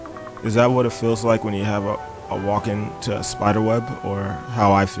 Is that what it feels like when you have a walk into a spider web? Or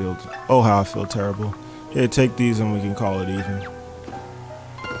how I feel? Oh, how I feel terrible. Here, take these and we can call it even.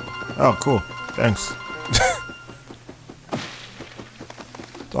 Oh, cool. Thanks.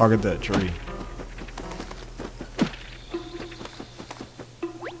 Target that tree.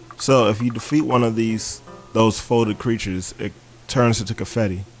 So, if you defeat one of those folded creatures, it turns into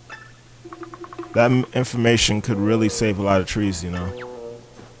confetti. That information could really save a lot of trees, you know.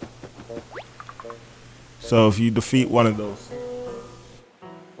 So if you defeat one of those,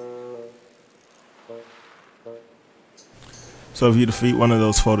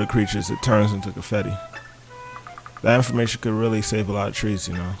 folded creatures, it turns into confetti. That information could really save a lot of trees,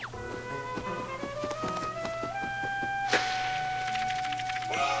 you know.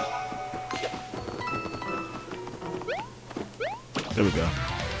 There we go.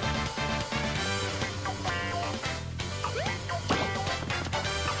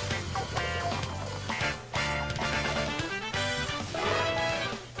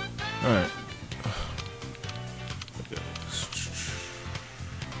 Alright.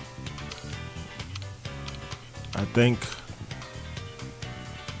 I think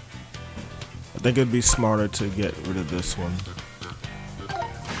it'd be smarter to get rid of this one.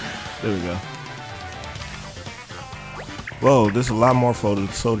 There we go. Whoa, there's a lot more folded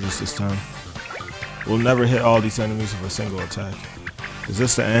soldiers this time. We'll never hit all these enemies with a single attack. Is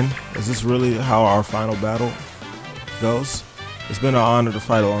this the end? Is this really how our final battle goes? It's been an honor to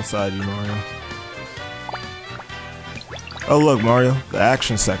fight alongside you, Mario. Oh look, Mario, the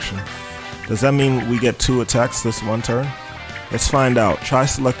action section. Does that mean we get 2 attacks this one turn? Let's find out. Try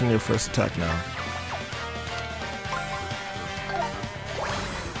selecting your first attack now.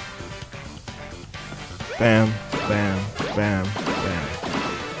 Bam, bam, bam, bam.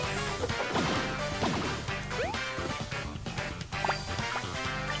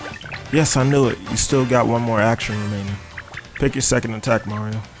 Yes, I knew it. You still got one more action remaining. Pick your second attack,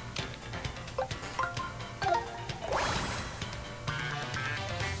 Mario.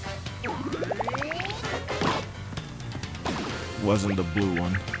 Wasn't the blue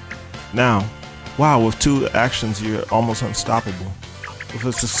one. Now, Wow, with 2 actions, you're almost unstoppable. With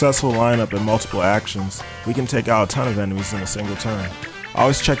a successful lineup and multiple actions, we can take out a ton of enemies in a single turn.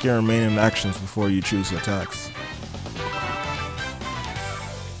 Always check your remaining actions before you choose attacks.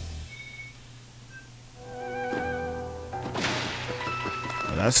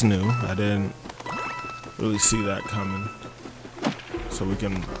 Well, that's new. I didn't really see that coming. So we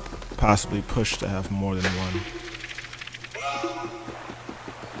can possibly push to have more than one.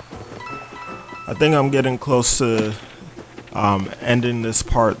 I think I'm getting close to ending this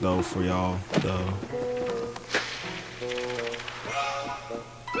part though for y'all though.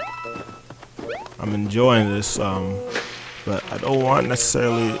 I'm enjoying this, but I don't want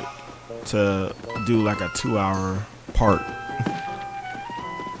necessarily to do like a 2-hour part.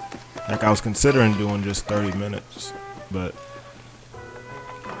 Like I was considering doing just 30 minutes, but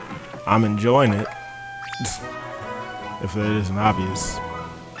I'm enjoying it. If it isn't obvious.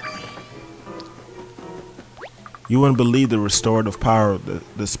 You wouldn't believe the restorative power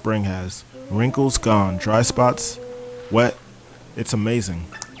that the spring has. Wrinkles gone, dry spots wet. It's amazing.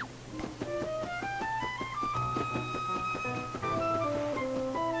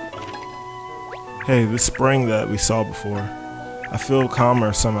 Hey, this spring that we saw before, I feel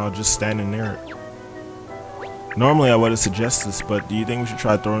calmer somehow just standing near it. Normally I would have suggested this, but do you think we should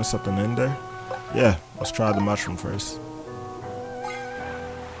try throwing something in there? Yeah, let's try the mushroom first.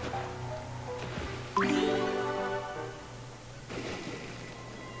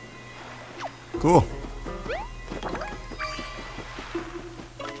 Cool.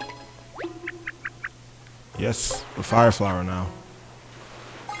 Yes, the fire flower now.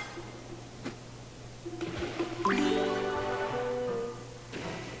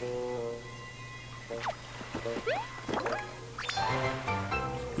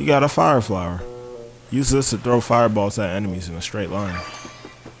 You got a fire flower. Use this to throw fireballs at enemies in a straight line.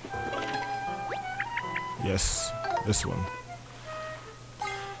 Yes, this one.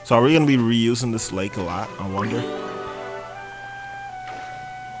 So are we going to be reusing this lake a lot, I wonder?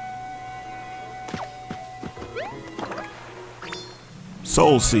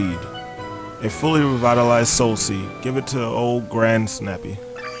 Soul Seed. A fully revitalized Soul Seed. Give it to old Grand Sappy,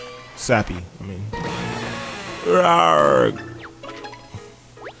 I mean. Rawr.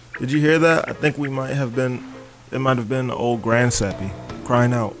 Did you hear that? I think it might have been old Grand Sappy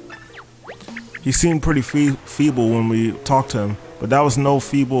crying out. He seemed pretty feeble when we talked to him, but that was no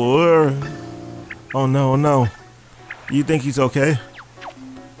feeble. Oh no, no. You think he's okay?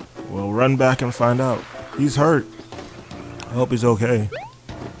 Well, run back and find out. He's hurt. I hope he's okay.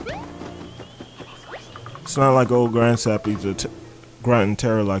 It's not like old Grand Sappy to grunt in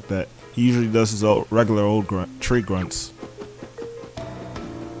terror like that. He usually does his regular old tree grunts.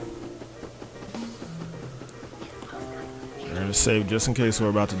 We're gonna save just in case we're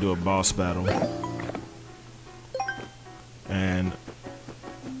about to do a boss battle. And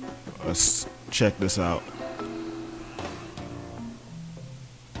let's check this out.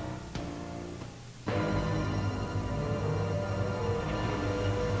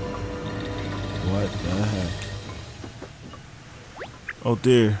 What the heck? Oh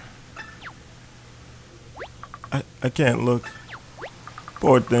dear. I can't look.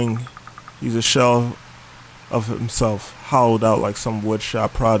 Poor thing. He's a shell of himself, hollowed out like some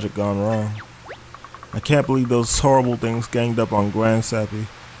woodshop project gone wrong. I can't believe those horrible things ganged up on Grand Sappy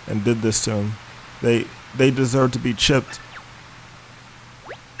and did this to him. They deserve to be chipped.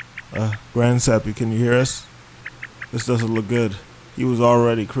 Grand Sappy, can you hear us? This doesn't look good. He was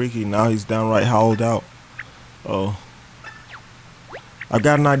already creaky, now he's downright hollowed out. Oh. I've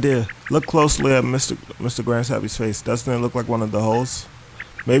got an idea. Look closely at Mr. Grand Sappy's face. Doesn't it look like one of the holes?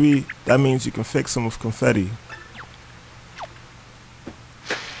 Maybe that means you can fix him with confetti.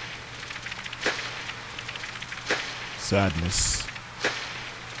 Sadness.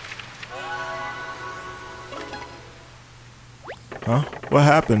 Huh? What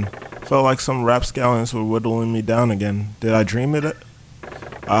happened? Felt like some rapscallions were whittling me down again. Did I dream it?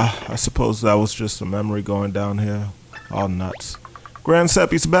 I suppose that was just a memory going down here. All nuts. Grand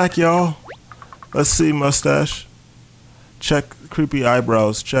Sappy's back, y'all. Let's see, mustache. Check creepy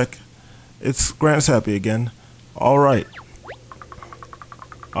eyebrows. Check. It's Grand Sappy again. All right.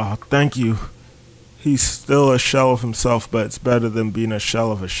 Oh, thank you. He's still a shell of himself, but it's better than being a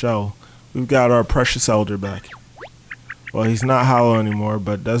shell of a shell. We've got our precious elder back. Well, he's not hollow anymore,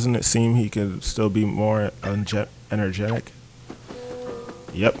 but doesn't it seem he could still be more energetic?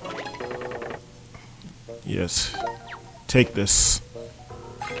 Yep. Yes. Take this.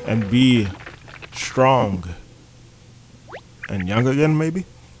 And be strong. And young again, maybe?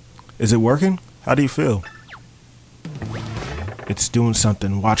 Is it working? How do you feel? It's doing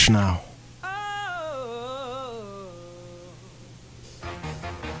something. Watch now.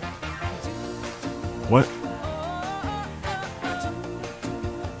 What?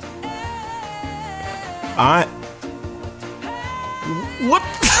 What?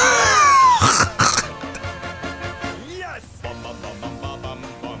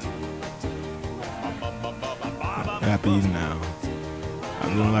 Happy now.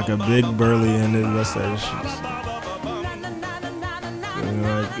 I'm looking like a big burly ended mustache.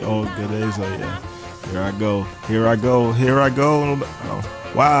 Like, oh, good days. Oh, yeah. Here I go. Here I go. Here I go.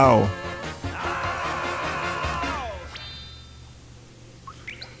 Oh, wow.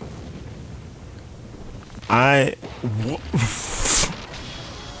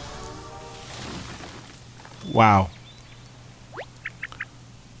 Wow.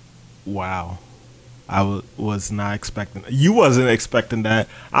 Wow. I was not expecting. You wasn't expecting that.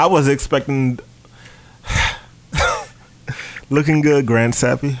 I was expecting. Looking good, Grand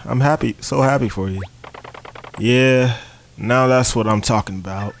Sappy. I'm happy. So happy for you. Yeah. Now that's what I'm talking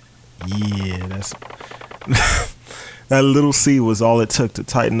about. Yeah, that's. That little C was all it took to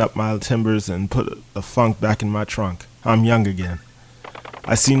tighten up my timbers and put the funk back in my trunk. I'm young again.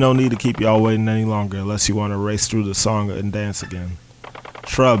 I see no need to keep y'all waiting any longer unless you want to race through the song and dance again.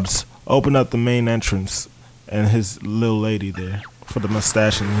 Shrubs, open up the main entrance and his little lady there. For the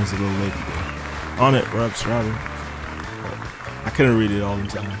mustache and his little lady there. On it, Rubs, rather. I couldn't read it all the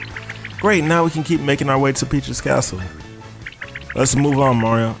time. Great, now we can keep making our way to Peach's castle. Let's move on,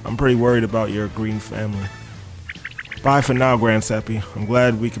 Mario. I'm pretty worried about your green family. Bye for now, Grand Sappy. I'm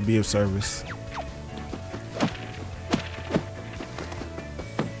glad we could be of service.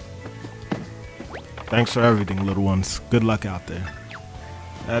 Thanks for everything, little ones. Good luck out there.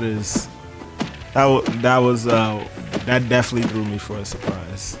 That definitely threw me for a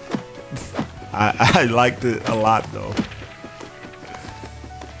surprise. I liked it a lot though.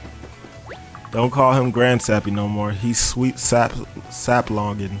 Don't call him Grand Sappy no more. He's Sweet Sap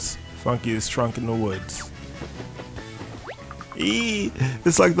Longins. Funkiest trunk in the woods.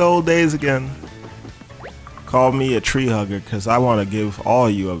 It's like the old days again. Call me a tree hugger because I want to give all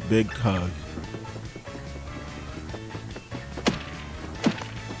of you a big hug.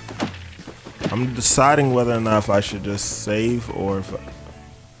 I'm deciding whether or not if I should just save or if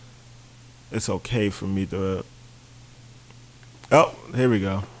it's okay for me to... Oh, here we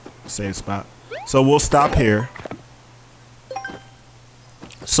go. Save spot. So we'll stop here.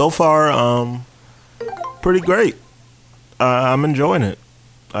 So far, pretty great. I'm enjoying it.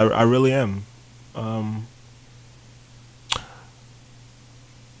 I really am.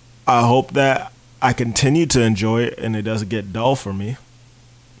 I hope that I continue to enjoy it and it doesn't get dull for me.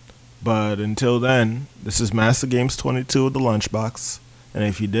 But until then, this is Master Games 22 of the Lunchbox. And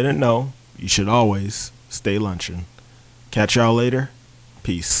if you didn't know, you should always stay lunchin'. Catch y'all later.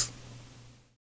 Peace.